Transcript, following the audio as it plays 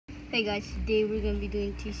Hey guys, today we're gonna be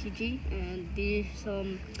doing TCG, and these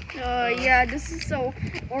some yeah, this is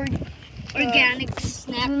organic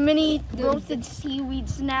snack. mini roasted seaweed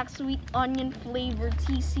snack, sweet onion flavor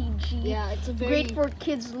TCG. Yeah, it's a very Great for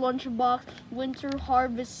kids' lunchbox. Winter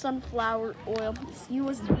harvest sunflower oil. It's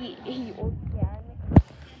USDA organic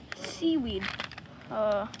seaweed.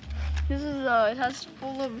 This is it has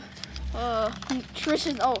full of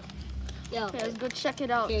nutrition. Oh, yeah. okay, let's go check it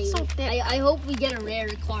out. Okay, It's so thick. I hope we get a rare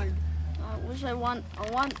card. I want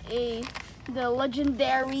the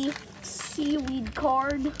legendary seaweed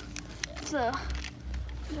card. It's wait,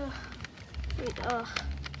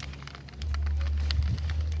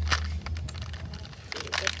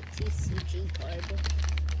 TCG card.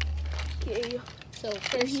 okay. So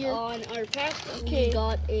first here. on our pack, Okay. we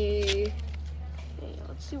got a. Okay,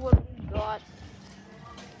 let's see what we got.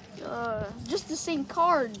 Just the same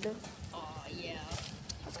card. Oh yeah.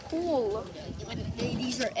 That's cool.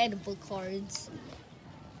 These are edible cards.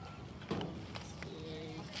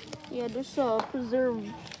 Yeah, there's a preserved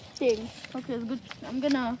thing. Okay, it's good.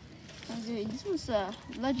 Okay, this was a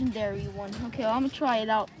legendary one. Okay, I'm gonna try it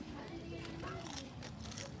out.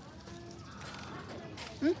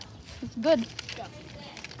 It's good.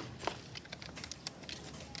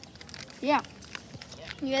 Yeah.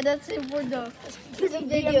 Yeah, that's it for the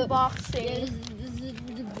video. unboxing. Yeah, this is the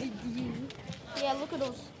video. Yeah, look at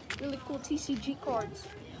those really cool TCG cards.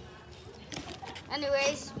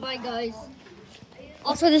 Anyways, bye guys.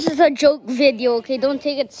 Also, this is a joke video, okay? Don't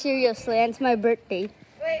take it seriously, and it's my birthday.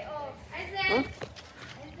 Wait,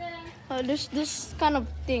 there's this kind of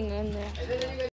thing in there.